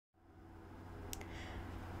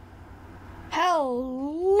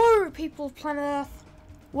Hello people of planet Earth,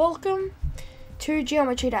 welcome to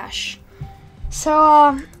Geometry Dash.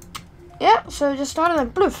 So yeah, so just started them.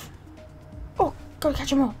 Bloof. Oh, gotta catch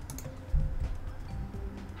them all.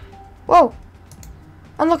 Whoa,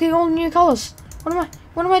 unlocking all new colors. What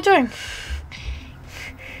am I doing?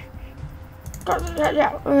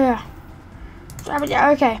 Yeah,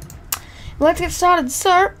 okay, let's get started.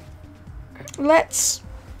 So let's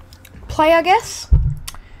play, I guess.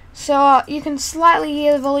 So you can slightly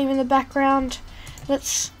hear the volume in the background.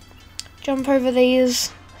 Let's jump over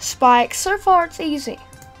these spikes. So far it's easy.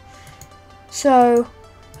 So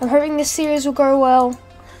I'm hoping this series will go well.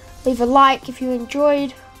 Leave a like if you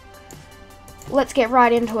enjoyed. Let's get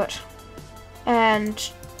right into it.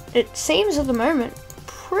 And it seems at the moment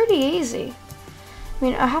pretty easy. I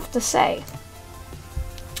mean, I have to say,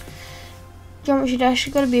 Geometry Dash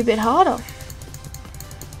has got to be a bit harder.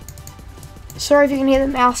 Sorry if you can hear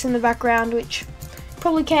the mouse in the background, which you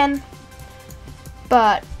probably can,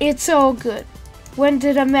 but it's all good. When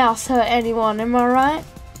did a mouse hurt anyone, am I right?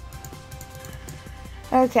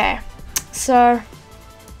 Okay, so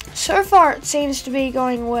far it seems to be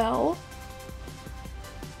going well.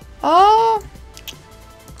 Oh,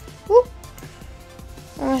 whoop,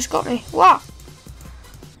 almost got me. Wow,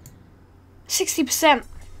 60%,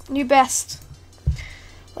 new best.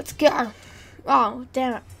 Let's go. Oh,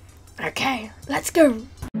 damn it. Okay, let's go.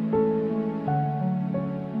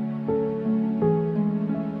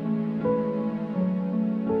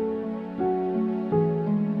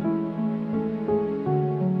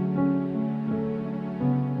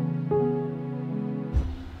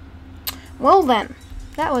 Well then,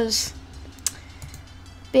 that was a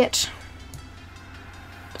bit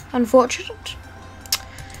unfortunate.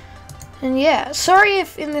 And yeah, sorry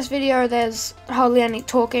if in this video there's hardly any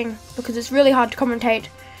talking, because it's really hard to commentate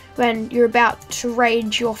when you're about to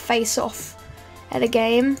rage your face off at a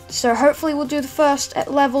game. So hopefully we'll do the first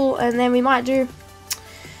level, and then we might do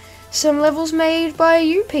some levels made by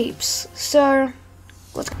you peeps. So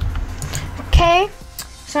let's go. Okay,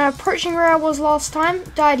 so I'm approaching where I was last time.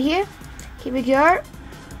 Died here. Here we go.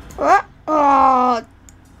 Oh,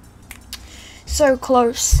 so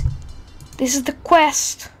close. This is the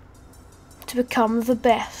quest to become the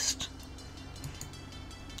best.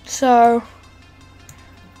 So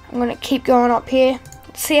I'm gonna keep going up here.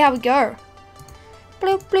 Let's see how we go.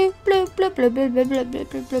 Is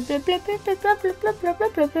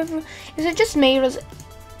it just me, or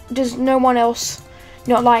does no one else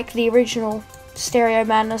not like the original Stereo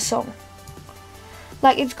Madness song?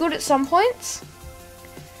 Like, it's good at some points,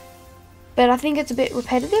 but I think it's a bit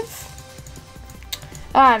repetitive.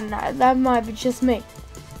 I don't know, that might be just me.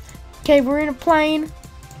 Okay, we're in a plane,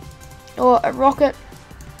 or a rocket,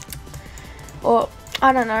 or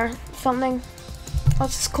I don't know, something.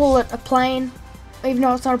 Let's just call it a plane. Even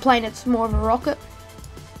though it's not a plane, it's more of a rocket.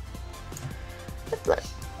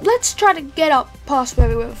 Let's try to get up past where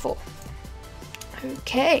we were before.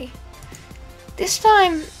 Okay. This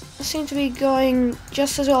time, I seem to be going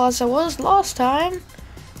just as well as I was last time.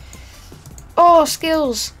 Oh,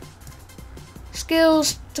 skills.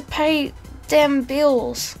 Skills to pay them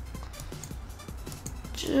bills.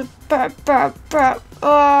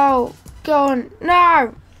 Oh. Going,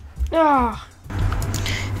 no! Oh.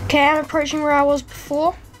 Okay, I'm approaching where I was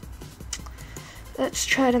before. Let's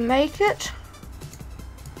try to make it.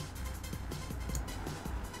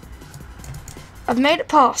 I've made it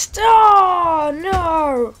past. Oh,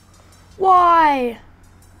 no! Why?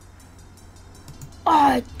 Oh,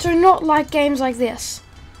 I do not like games like this.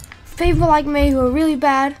 For people like me who are really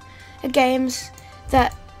bad at games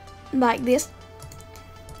that, like this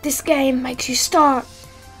game makes you start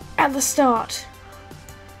at the start.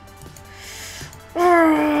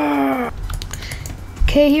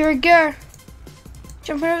 Okay, here we go.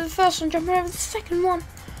 Jumping over the first one, jumping over the second one.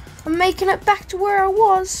 I'm making it back to where I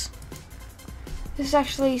was. This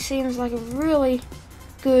actually seems like a really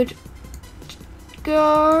good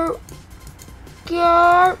go.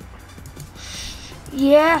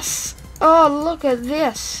 Yes. Oh, look at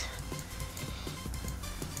this.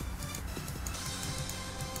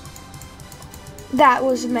 That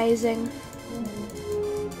was amazing.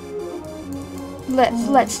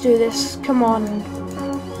 Let's do this. Come on.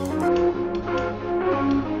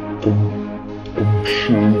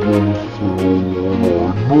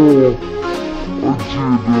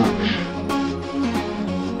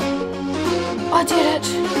 I did it.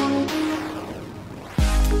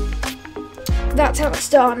 That's how it's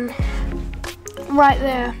done. Right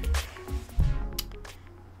there.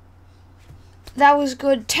 That was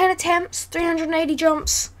good. 10 attempts, 380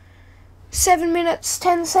 jumps, 7 minutes,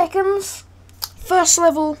 10 seconds. First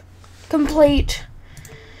level complete.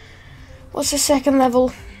 What's the second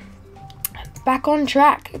level? Back on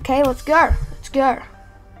track. Okay, let's go. Let's go.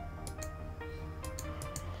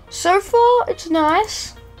 So far, it's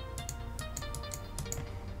nice.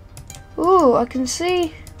 Ooh, I can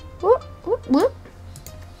see. Whoop, whoop, whoop.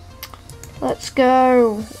 Let's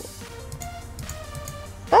go.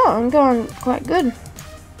 Oh, I'm going quite good.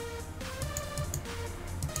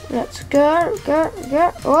 Let's go, go,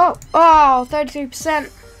 go. Whoa, oh,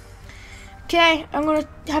 33%. Okay, I'm gonna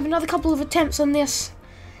have another couple of attempts on this.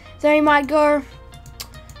 Then we might go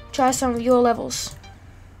try some of your levels.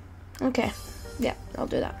 Okay, yeah, I'll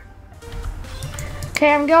do that.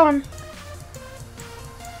 Okay, I'm going.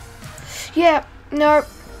 Yeah, no.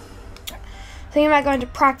 I think I might go into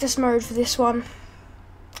practice mode for this one.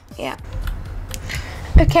 Yeah.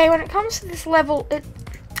 Okay, when it comes to this level,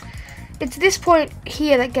 it's this point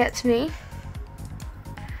here that gets me.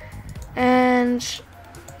 And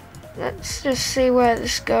let's just see where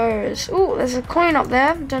this goes. Oh, there's a coin up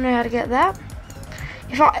there. Don't know how to get that.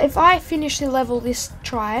 If I finish the level this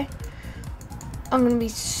try, I'm gonna be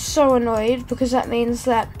so annoyed because that means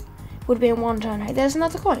that would be in one turn. Hey, there's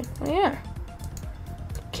another coin. Oh yeah.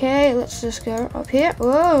 Okay, let's just go up here.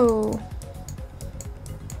 Whoa.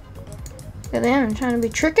 Look at them, I'm trying to be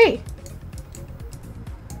tricky.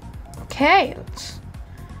 Okay,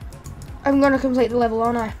 I'm gonna complete the level,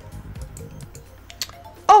 aren't I?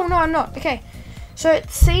 Oh no, I'm not. Okay, so it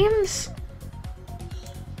seems.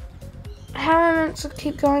 How am I meant to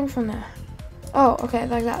keep going from there? Oh, okay,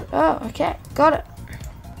 like that. Oh, okay, got it.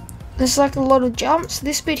 There's like a lot of jumps.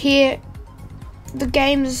 This bit here, the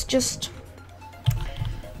game is just.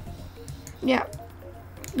 Yeah,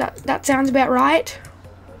 that sounds about right.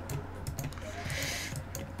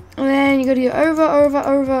 And then you gotta go over, over,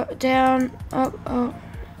 over, down, up, up.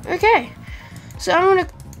 Okay, so I'm gonna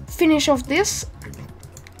finish off this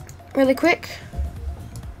really quick.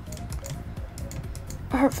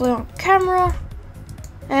 Hopefully on camera.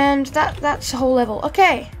 And that's the whole level.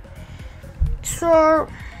 Okay, so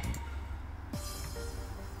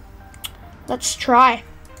let's try.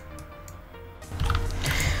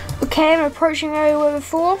 Okay, I'm approaching where we were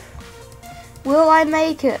before. Will I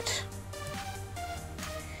make it?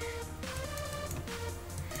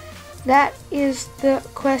 That is the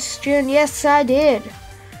question. Yes, I did.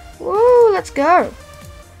 Woo, let's go.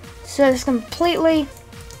 So it's completely,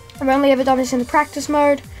 I've only ever done this in the practice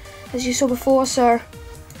mode, as you saw before, so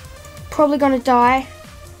probably gonna die.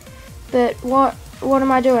 But what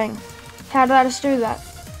am I doing? How did I just do that?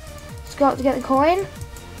 Just got to get the coin.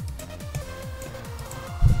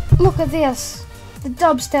 Look at this. The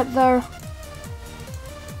dubstep though.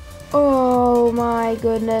 Oh my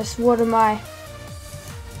goodness, what am I?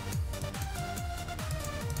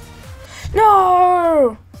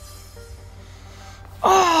 No!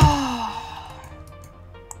 Oh!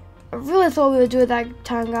 I really thought we would do it that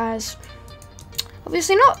time, guys.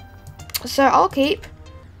 Obviously not. So I'll keep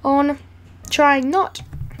on trying not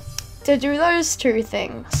to do those two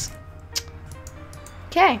things.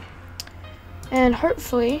 Okay. And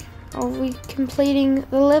hopefully I'll be completing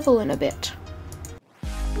the level in a bit.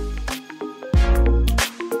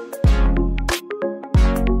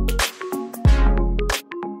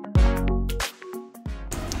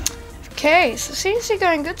 Okay, so it seems to be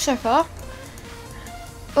going good so far.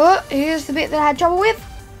 Oh, here's the bit that I had trouble with.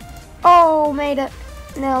 Oh, made it.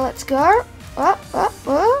 Now let's go. Up, up,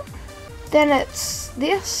 up. Then it's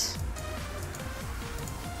this.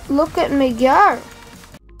 Look at me go.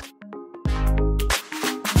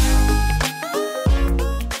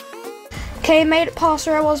 Okay, made it past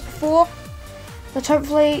where I was before. Let's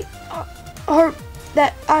hopefully hope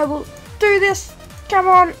that I will do this. Come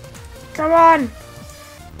on. Come on.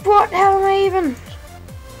 What? How am I even?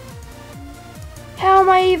 How am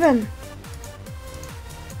I even?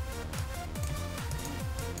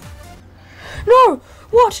 No!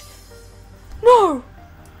 What? No!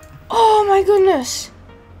 Oh my goodness!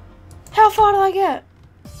 How far did I get?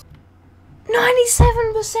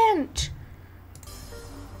 97%!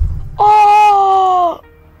 Oh!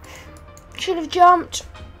 Should have jumped.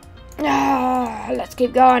 Let's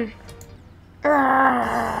keep going.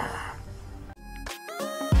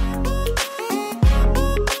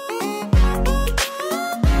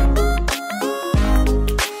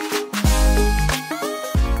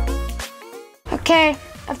 Okay,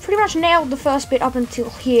 I've pretty much nailed the first bit up until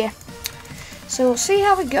here. So we'll see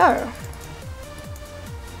how we go.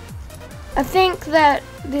 I think that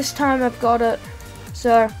this time I've got it.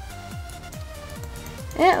 So,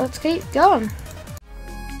 yeah, let's keep going.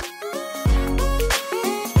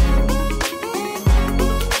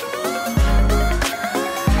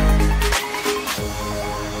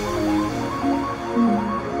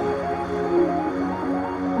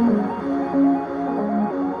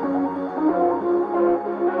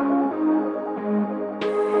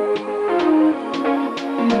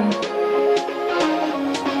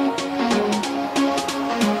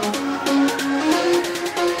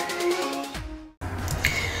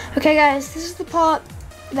 Okay guys, this is the part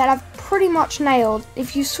that I've pretty much nailed.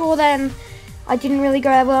 If you saw then, I didn't really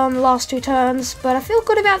go that well in the last 2 turns, but I feel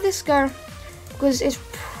good about this go, because it's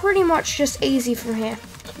pretty much just easy from here.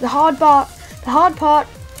 The hard part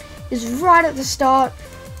is right at the start.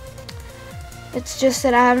 It's just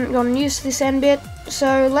that I haven't gotten used to this end bit,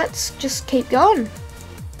 so let's just keep going.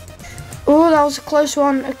 Oh, that was a close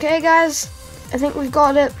one. Okay guys, I think we've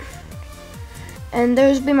got it. And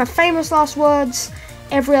those will be my famous last words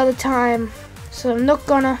every other time. So I'm not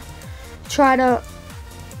gonna try to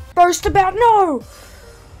boast about, no!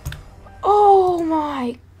 Oh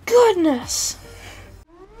my goodness!